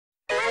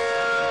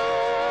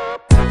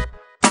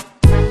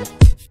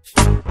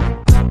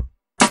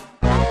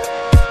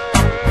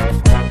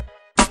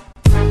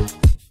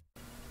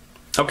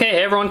Okay,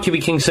 hey everyone,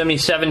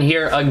 CM7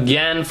 here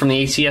again from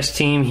the ACS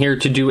team, here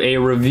to do a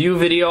review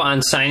video on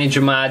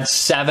Cyanogenmod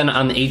 7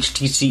 on the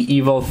HTC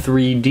Evo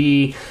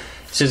 3D.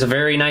 This is a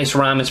very nice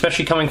ROM,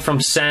 especially coming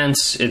from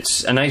Sense.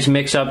 It's a nice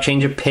mix-up,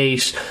 change of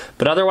pace.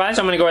 But otherwise,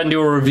 I'm going to go ahead and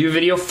do a review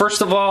video.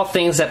 First of all,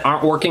 things that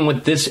aren't working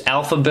with this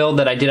alpha build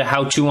that I did a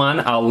how-to on.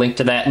 I'll link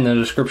to that in the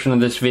description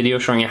of this video,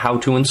 showing you how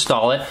to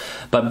install it.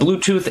 But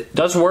Bluetooth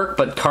does work,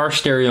 but car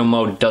stereo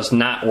mode does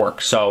not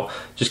work. So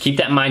just keep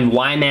that in mind.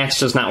 WiMAX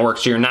does not work,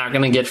 so you're not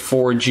going to get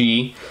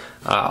 4G.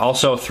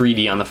 Also,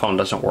 3D on the phone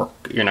doesn't work.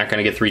 You're not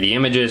going to get 3D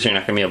images. You're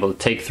not going to be able to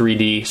take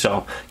 3D.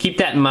 So keep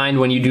that in mind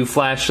when you do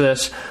flash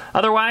this.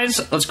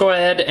 Otherwise, let's go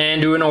ahead and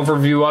do an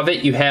overview of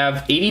it. You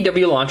have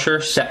ADW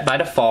launcher set by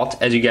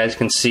default, as you guys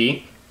can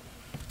see.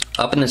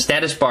 Up in the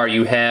status bar,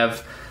 you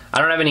have... I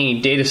don't have any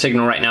data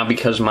signal right now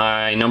because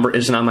my number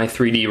isn't on my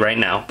 3D right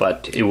now,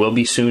 but it will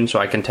be soon, so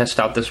I can test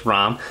out this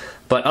ROM.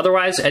 But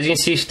otherwise, as you can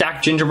see,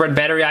 stock gingerbread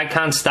battery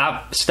icon,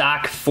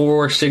 stock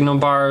 4 signal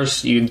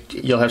bars.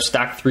 You'll have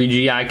stock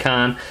 3G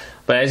icon.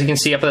 But as you can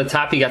see up at the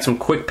top, you got some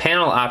quick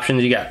panel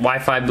options. You got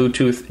Wi-Fi,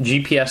 Bluetooth,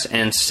 GPS,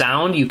 and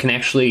sound. You can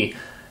actually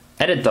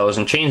edit those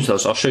and change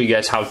those. I'll show you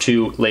guys how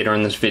to later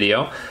in this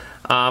video.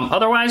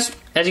 Otherwise,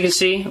 as you can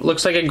see,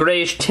 looks like a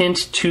grayish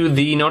tint to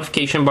the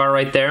notification bar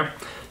right there.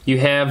 You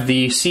have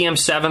the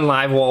CM7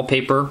 live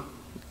wallpaper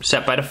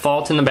set by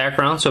default in the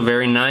background, so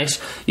very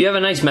nice. You have a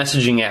nice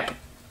messaging app.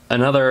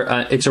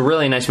 It's a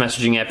really nice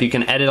messaging app. You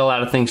can edit a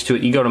lot of things to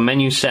it. You go to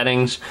menu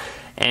settings,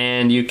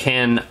 and you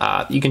can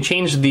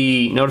change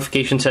the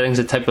notification settings,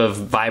 the type of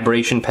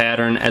vibration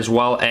pattern, as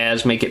well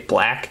as make it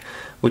black,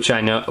 which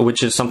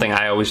is something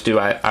I always do.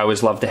 I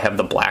always love to have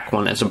the black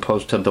one as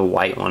opposed to the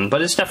white one.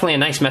 But it's definitely a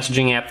nice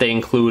messaging app they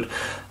include.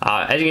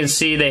 As you can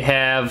see, they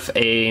have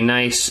a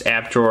nice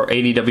app drawer,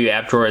 ADW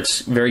app drawer. It's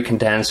very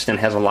condensed and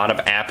has a lot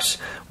of apps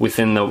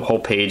within the whole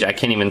page. I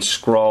can't even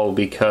scroll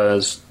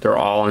because they're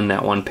all in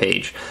that one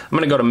page. I'm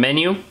going to go to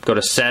menu, go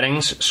to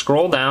settings,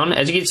 scroll down.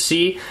 As you can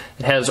see,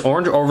 it has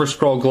orange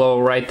overscroll glow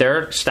right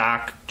there,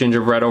 stock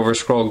gingerbread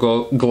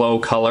overscroll glow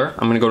color.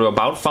 I'm going to go to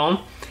about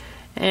phone.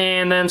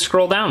 And then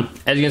scroll down.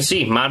 As you can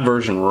see, mod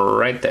version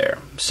right there.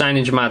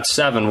 Cyanogenmod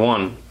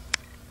 7.1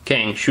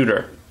 King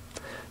Shooter.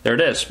 There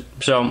it is.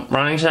 So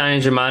running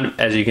Cyanogenmod,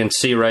 as you can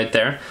see right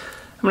there.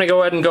 I'm going to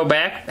go ahead and go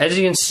back. As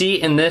you can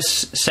see in this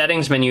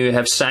settings menu, you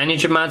have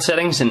Cyanogenmod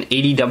settings and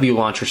ADW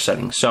launcher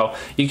settings. So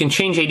you can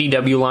change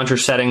ADW launcher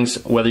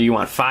settings, whether you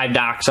want 5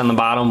 docks on the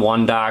bottom,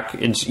 1 dock.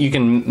 You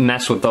can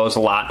mess with those a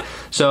lot.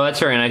 So that's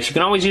very nice. You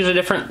can always use a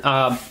different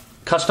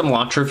custom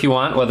launcher if you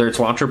want, whether it's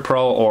Launcher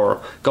Pro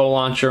or Go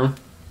Launcher.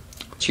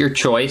 It's your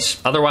choice.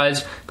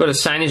 Otherwise, go to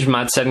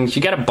Cyanogenmod settings.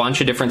 You got a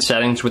bunch of different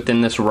settings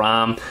within this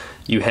ROM.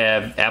 You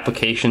have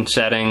application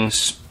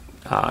settings.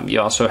 You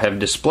also have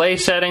display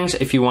settings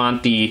if you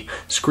want the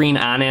screen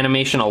on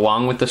animation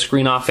along with the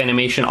screen off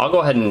animation. I'll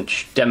go ahead and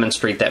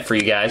demonstrate that for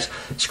you guys.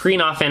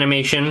 Screen off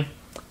animation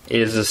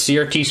is a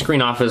CRT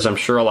screen off, as I'm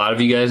sure a lot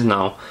of you guys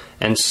know.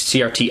 And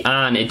CRT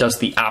on, it does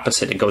the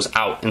opposite. It goes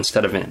out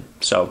instead of in.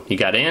 So you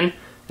got in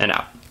and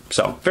out.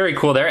 So very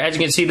cool there. As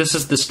you can see, this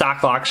is the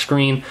stock lock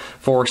screen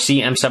for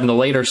CM7. The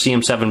later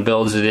CM7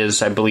 builds, it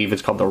is, I believe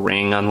it's called the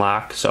ring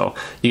unlock. So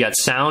you got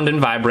sound and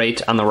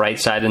vibrate on the right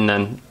side, and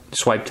then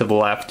swipe to the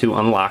left to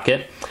unlock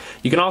it.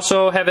 You can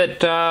also have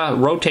it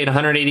rotate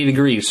 180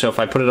 degrees. So if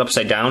I put it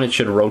upside down, it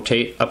should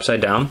rotate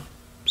upside down.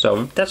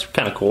 So that's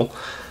kind of cool.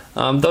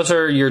 Those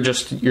are your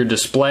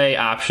display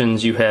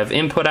options. You have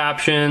input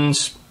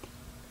options.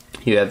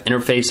 You have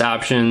interface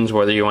options,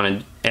 whether you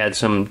want to add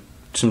some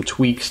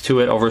tweaks to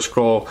it,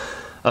 overscroll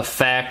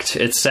effect,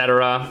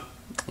 etc.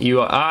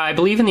 I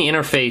believe in the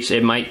interface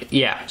it might,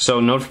 yeah, so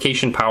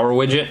notification power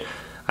widget,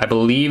 I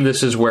believe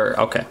this is where,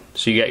 okay,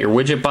 so you got your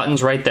widget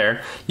buttons right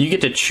there. You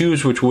get to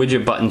choose which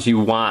widget buttons you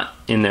want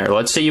in there.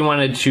 Let's say you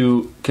wanted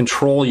to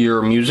control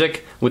your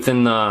music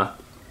within the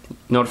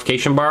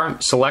notification bar,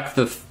 select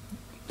the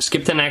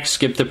skip to next,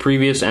 skip to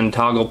previous, and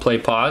toggle play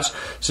pause.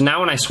 So now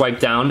when I swipe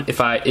down,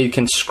 it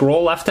can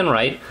scroll left and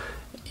right.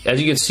 As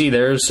you can see,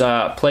 there's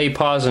play,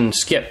 pause, and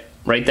skip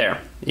right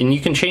there. And you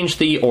can change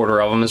the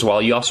order of them as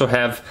well. You also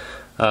have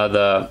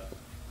the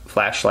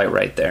flashlight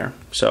right there.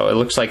 So it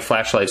looks like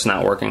flashlight's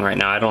not working right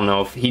now. I don't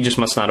know if he just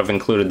must not have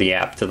included the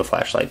app to the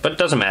flashlight, but it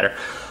doesn't matter.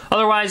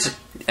 Otherwise,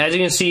 as you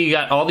can see, you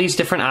got all these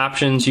different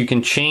options. You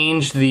can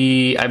change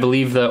I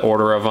believe the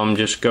order of them.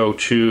 Just go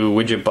to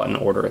widget button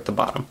order at the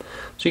bottom.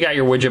 So you got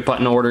your widget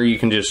button order. You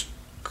can just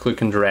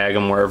click and drag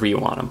them wherever you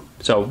want them.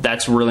 So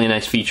that's a really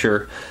nice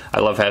feature.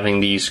 I love having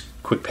these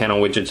quick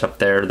panel widgets up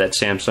there that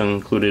Samsung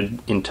included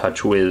in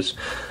TouchWiz.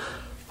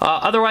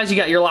 Otherwise, you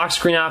got your lock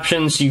screen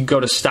options. You go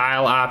to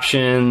style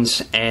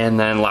options and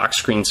then lock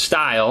screen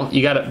style.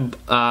 You got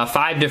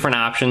 5 different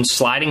options.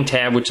 Sliding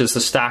tab, which is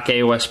the stock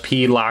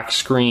AOSP lock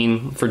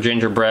screen for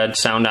gingerbread,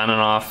 sound on and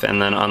off,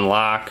 and then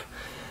unlock.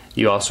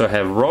 You also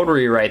have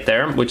rotary right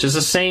there, which is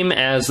the same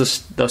as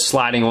the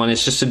sliding one.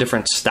 It's just a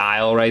different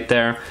style right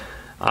there.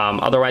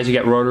 Otherwise, you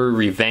get rotary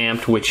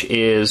revamped, which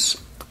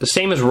is the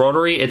same as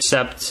rotary,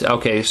 except,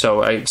 okay,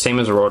 so same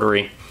as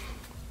rotary.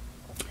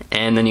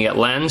 And then you get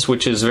lens,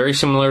 which is very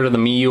similar to the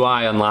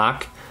MIUI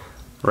unlock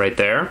right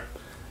there.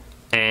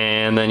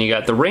 And then you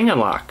got the ring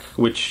unlock,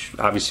 which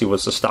obviously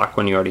was the stock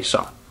one you already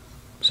saw.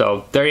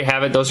 So there you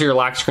have it. Those are your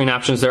lock screen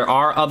options. There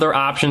are other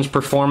options,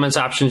 performance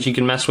options. You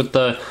can mess with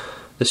the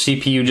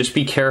CPU. Just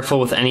be careful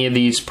with any of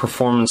these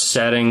performance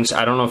settings.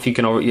 I don't know if you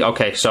can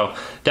okay, so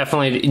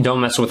definitely don't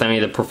mess with any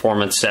of the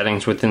performance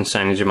settings within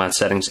Cyanogenmod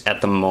settings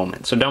at the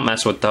moment. So don't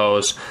mess with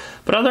those.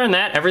 But other than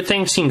that,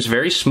 everything seems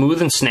very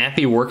smooth and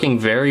snappy, working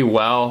very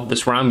well.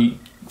 This ROM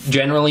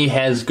generally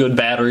has good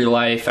battery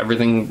life.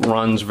 Everything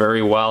runs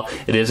very well.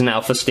 It is an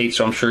alpha state,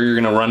 so I'm sure you're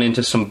going to run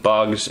into some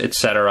bugs,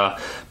 etc.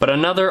 But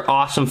another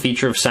awesome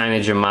feature of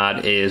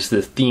Cyanogenmod is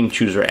the theme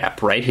chooser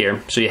app right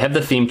here. So you have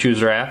the theme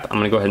chooser app. I'm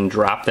going to go ahead and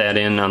drop that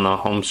in on the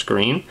home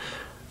screen.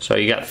 So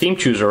you got theme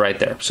chooser right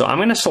there. So I'm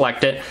going to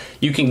select it.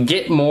 You can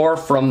get more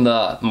from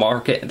the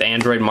market, the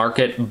Android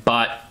market,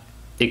 but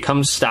it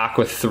comes stock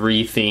with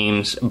 3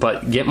 themes,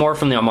 but get more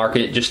from the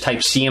market. Just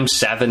type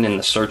CM7 in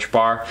the search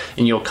bar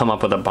and you'll come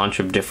up with a bunch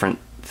of different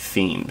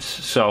themes.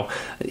 So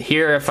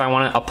here, if I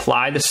want to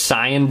apply the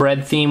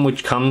Cyanogenmod theme,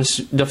 which comes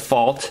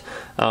default,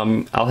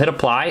 I'll hit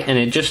apply and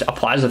it just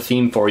applies a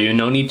theme for you.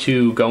 No need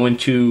to go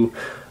into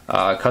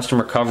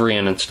custom recovery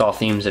and install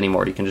themes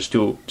anymore. You can just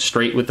do it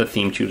straight with the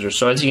theme chooser.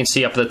 So as you can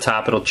see up at the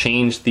top, it'll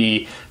change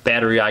the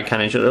battery icon.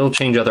 It'll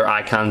change other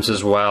icons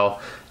as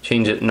well.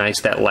 Change it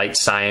nice, that light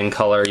cyan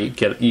color. You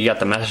got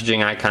the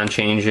messaging icon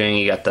changing.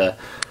 You got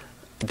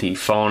the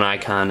phone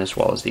icon as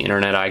well as the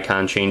internet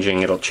icon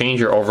changing. It'll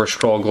change your over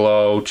scroll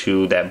glow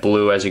to that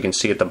blue, as you can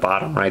see at the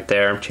bottom right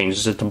there.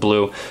 Changes it to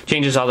blue.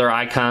 Changes other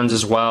icons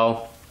as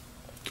well.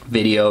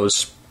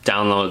 Videos,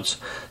 downloads.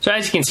 So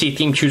as you can see,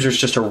 theme chooser is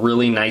just a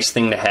really nice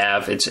thing to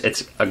have. It's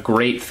a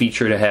great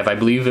feature to have. I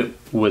believe it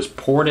was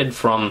ported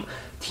from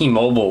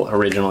T-Mobile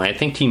originally. I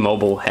think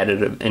T-Mobile had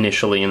it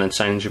initially, and then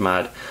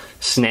Cyanogenmod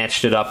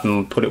snatched it up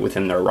and put it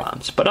within their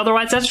ROMs. But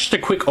otherwise, that's just a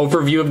quick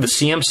overview of the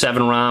CM7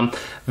 ROM.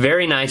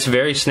 Very nice,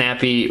 very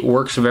snappy,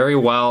 works very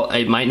well.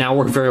 It might not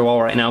work very well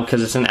right now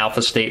because it's in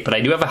alpha state, but I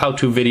do have a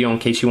how-to video in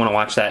case you want to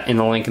watch that in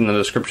the link in the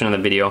description of the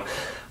video.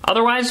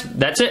 Otherwise,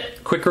 that's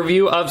it. Quick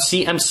review of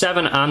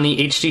CM7 on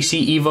the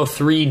HTC Evo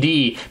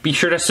 3D. Be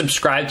sure to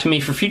subscribe to me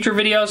for future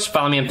videos.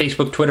 Follow me on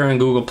Facebook, Twitter, and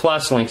Google+.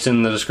 Links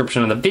in the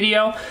description of the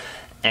video.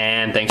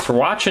 And thanks for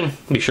watching.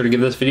 Be sure to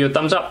give this video a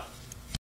thumbs up.